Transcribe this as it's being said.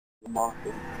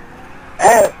Monster.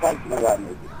 Ass punch my god,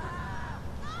 nigga.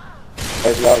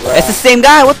 It's the same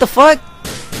guy. What the fuck?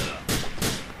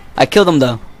 I killed him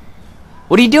though.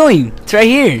 What are you doing? It's right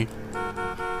here.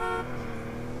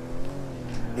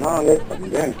 No, that's fucking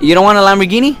good. You don't want a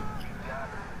Lamborghini?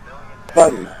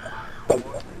 Fuck me.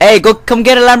 Hey, come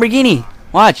get a Lamborghini.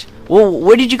 Watch. Well,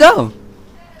 where did you go?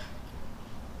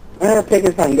 I'm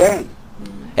taking some gun.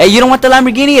 Hey, you don't want the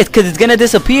Lamborghini? It's because it's gonna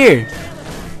disappear.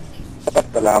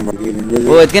 Fuck the Lamborghini, nigga.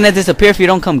 Well, it's gonna disappear if you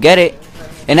don't come get it.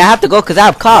 And I have to go because I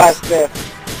have cops.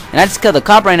 And I just killed a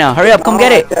cop right now. Hurry up, come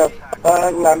get it. Fuck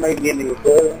Lamborghini,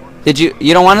 bro. Did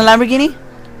you don't want a Lamborghini?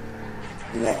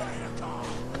 Nah.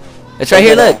 It's right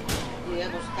here, look.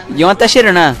 You want that shit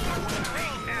or not?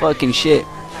 Fucking shit.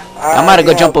 I'm about to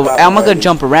go jump I'm gonna go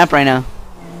jump a ramp right now.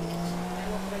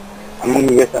 I'm gonna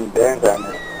get some dance on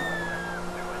it.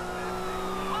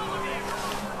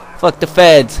 Fuck the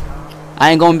feds.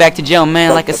 I ain't going back to jail,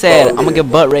 man. Like I said, I'm gonna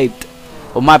get butt raped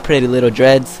with my pretty little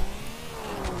dreads.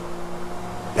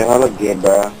 Yeah, I look good,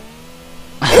 bro.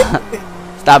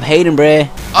 Stop hating, bruh.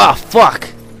 Oh, fuck.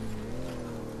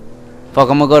 Fuck,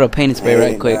 I'm gonna go to paint and spray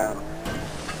right quick.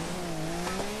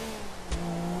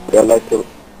 They like to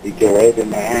get raped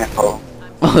in the asshole.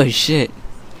 Oh, shit.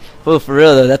 Well, for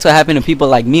real, though. That's what happened to people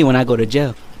like me when I go to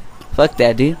jail. Fuck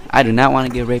that, dude. I do not want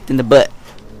to get raped in the butt.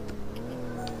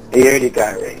 He already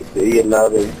got raped. So you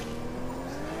love it.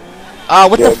 Oh,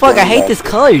 what the fuck? I hate this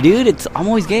color, dude. I'm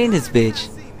always getting this bitch.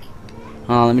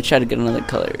 Oh, let me try to get another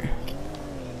color.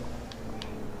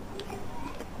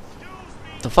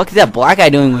 The fuck is that black guy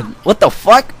doing with? What the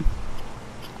fuck?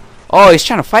 Oh, he's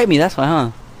trying to fight me. That's why,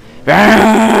 huh?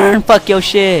 Fuck your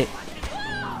shit.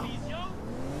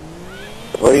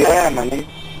 Where you at, man?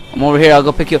 I'm over here. I'll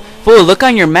go pick you up. Fool, look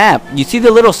on your map. You see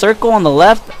the little circle on the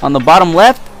left? On the bottom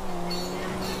left?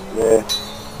 Yeah.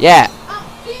 Yeah.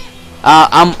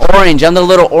 I'm orange. I'm the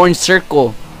little orange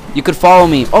circle. You could follow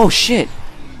me. Oh, shit.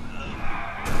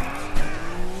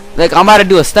 Like, I'm about to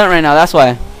do a stunt right now. That's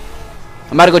why.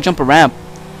 I'm about to go jump a ramp.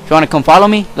 If you want to come follow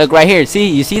me, look right here. See?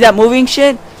 You see that moving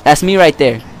shit? That's me right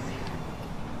there.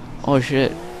 Oh,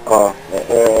 shit. Oh,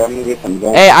 I'm gonna get some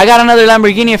gun. Hey, I got another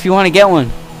Lamborghini if you want to get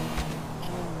one.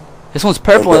 This one's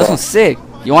purple. This one's sick.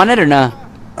 You want it or nah?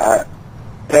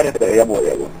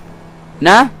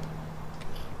 Nah?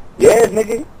 Yes,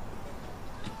 nigga.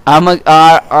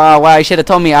 Wow, you should have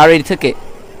told me. I already took it.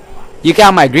 You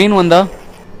got my green one, though.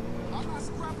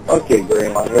 Okay,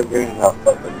 green one. Your green one.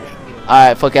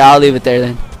 Alright, fuck it. I'll leave it there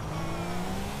then.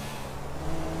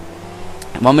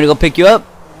 Want me to go pick you up?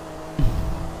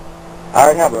 I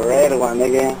already have a red one,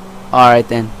 nigga. Alright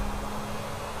then.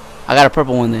 I got a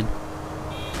purple one then.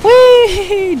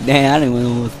 Whee! Damn, I didn't even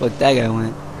know what the fuck that guy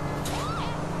went.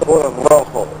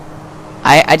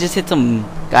 I just hit some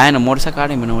guy in a motorcycle. I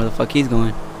don't even know where the fuck he's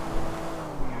going.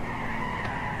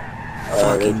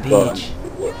 Fucking bitch.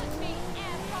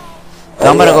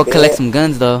 I'm about to go collect some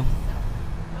guns though.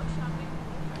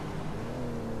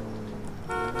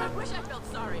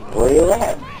 Where you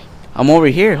at? I'm over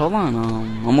here. Hold on.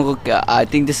 I'm gonna go. I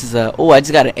think this is a. Oh, I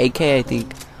just got an AK. I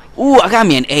think. Ooh, I got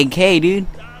me an AK, dude.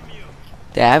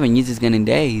 Damn, I haven't used this gun in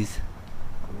days.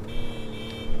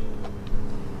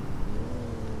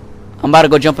 I'm about to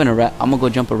go jump in a ramp. I'm gonna go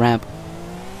jump a ramp.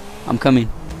 I'm coming.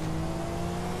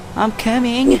 I'm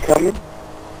coming. You coming?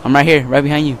 I'm right here, right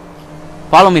behind you.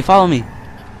 Follow me, follow me.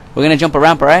 We're gonna jump a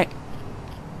ramp, alright?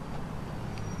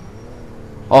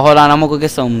 Oh, hold on. I'm gonna go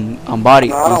get some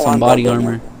body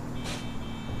armor.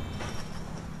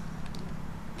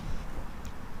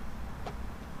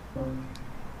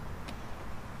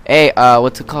 Hey,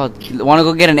 what's it called? You wanna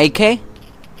go get an AK? I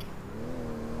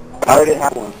already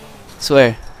have one.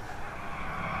 Swear.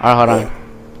 Alright, hold on.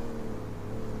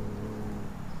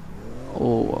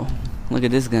 Oh, look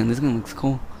at this gun. This gun looks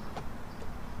cool.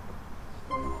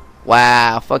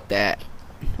 Wow, fuck that.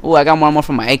 Oh, I got one more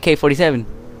from my AK-47.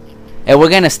 Hey, we're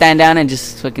gonna stand down and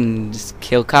just fucking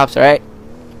kill cops, alright?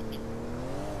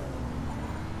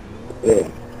 Yeah.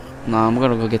 No, I'm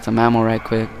gonna go get some ammo right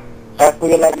quick. I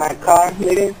feel like my car,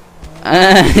 nigga.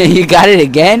 You got it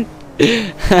again?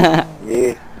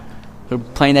 Yeah. We're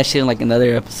playing that shit in like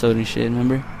another episode and shit,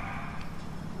 remember?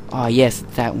 Oh, yes,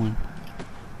 it's that one.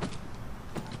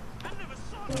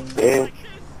 Yeah.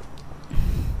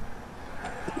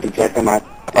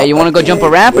 Hey, you wanna go jump a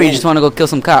ramp or you just wanna go kill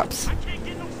some cops?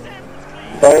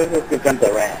 You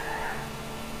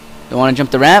wanna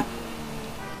jump the ramp?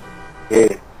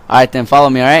 Yeah. Alright then, follow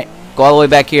me, alright? Go all the way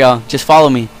back here, y'all. Just follow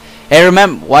me. Hey,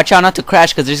 remember, watch out not to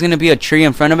crash because there's gonna be a tree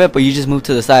in front of it, but you just move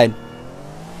to the side.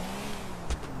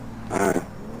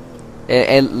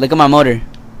 Hey, look at my motor.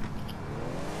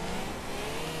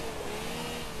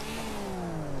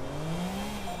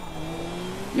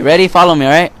 You ready? Follow me,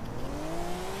 alright?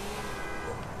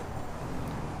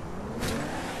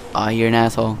 Oh, you're an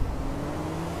asshole.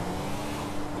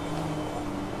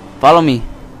 Follow me.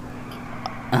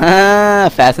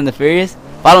 Fast and the Furious.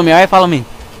 Follow me, alright? Follow me.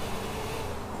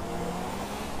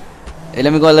 Hey,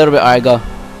 let me go a little bit. Alright, go.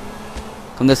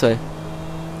 Come this way.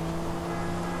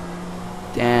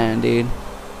 Damn, dude.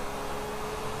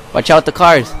 Watch out the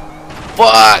cars.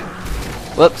 Fuck!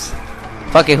 Whoops.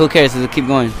 Fuck it, who cares? Let's keep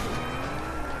going.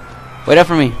 Wait up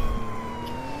for me.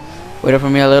 Wait up for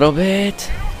me a little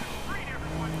bit.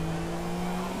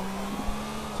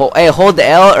 Hey, hold the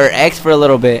L or X for a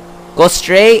little bit. Go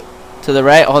straight to the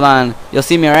right. Hold on. You'll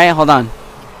see me, alright? Hold on.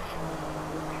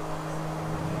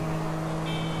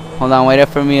 Hold on, wait up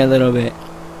for me a little bit.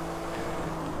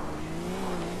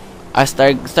 I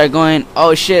start going.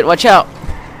 Oh shit, watch out.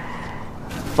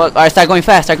 Fuck, alright, start going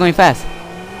fast,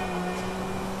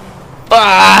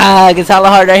 Fuck, it's hella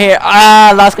hard right here.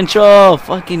 Ah, lost control.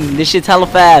 Fucking, this shit's hella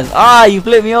fast. Ah, you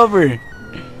flipped me over.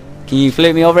 Can you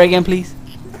flip me over again, please?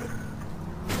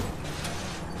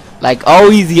 Like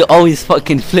always, you always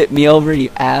fucking flip me over, you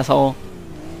asshole.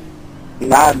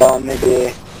 Nah, don't,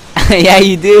 nigga. Yeah,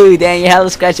 you do. Damn, you're hella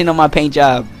scratching on my paint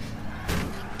job.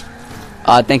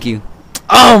 Oh, thank you.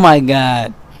 Oh my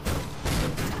god.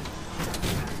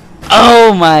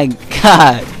 Oh my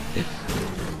god.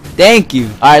 Thank you.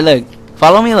 Alright, look.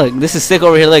 Follow me, look. This is sick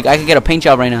over here. Look, I can get a paint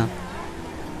job right now.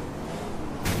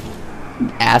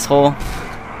 Asshole.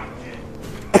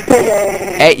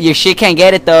 Hey, your shit can't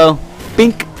get it though.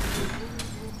 Bink.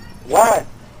 What?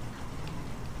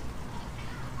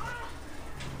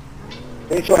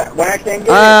 When I can't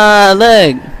get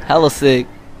look. Hella sick.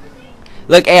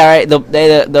 Look, hey, alright,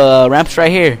 the ramp's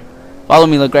right here. Follow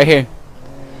me, look, right here.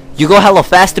 You go hella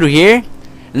fast through here,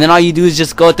 and then all you do is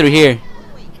just go through here.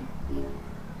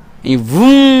 And you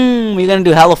vroom, you're gonna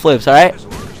do hella flips, alright?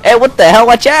 Hey, what the hell?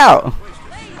 Watch out!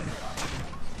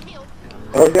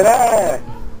 Look at that!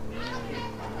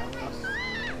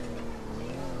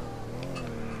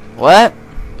 What?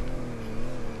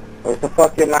 Where's the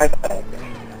fucking knife at?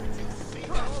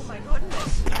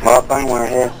 Well, I find one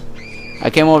here. I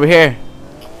came over here.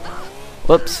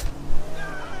 Whoops.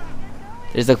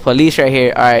 There's the police right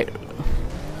here. Alright.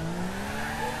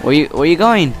 Where you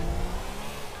going?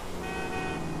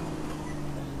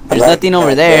 There's nothing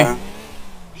over there.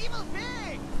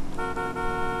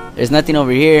 There's nothing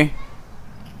over here.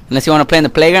 Unless you want to play in the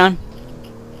playground.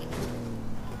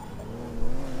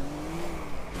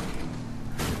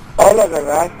 Oh, look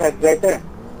at that. Right there.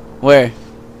 Where?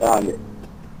 Found it.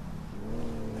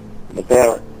 But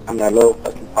there, on that little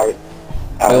fucking part.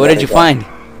 Wait, what did you find?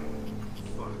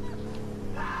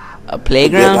 A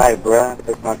playground? Good night, bro.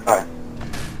 That's my car.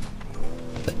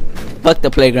 Fuck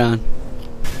the playground.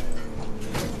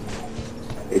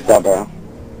 What's up, bro?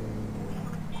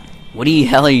 What the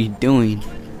hell are you doing?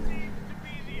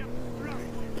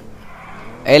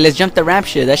 Hey, let's jump the ramp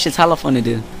shit. That shit's hella fun to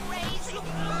do.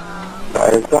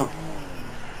 Alright, let's go.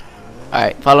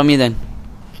 Alright, follow me then.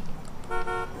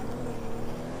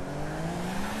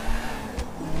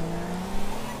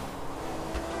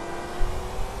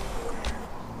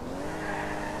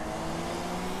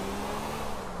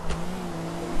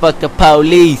 Fuck the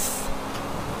police.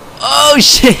 Oh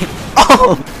shit.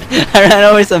 Oh, I ran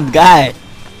over some guy.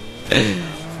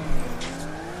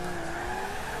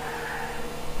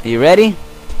 Are you ready?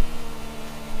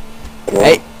 Yeah.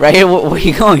 Hey, right here. Where are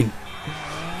you going?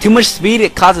 Too much speed.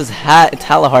 It causes it's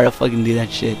hella hard to fucking do that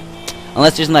shit.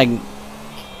 Unless there's like,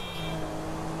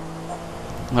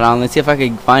 hold on. Let's see if I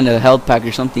can find a health pack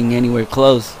or something anywhere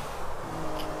close.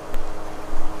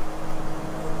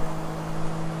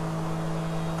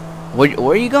 Where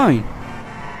are you going?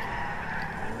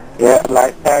 Yeah,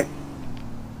 life pack.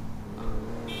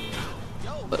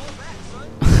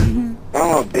 I'm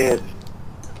a bitch.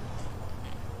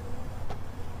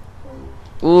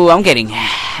 Ooh, I'm getting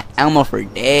ammo for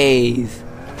days.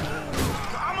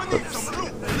 Oops.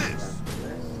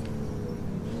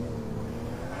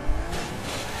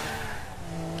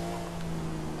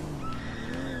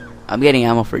 I'm getting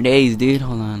ammo for days, dude.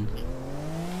 Hold on.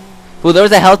 Ooh, there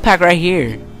was a health pack right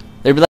here. There'd be like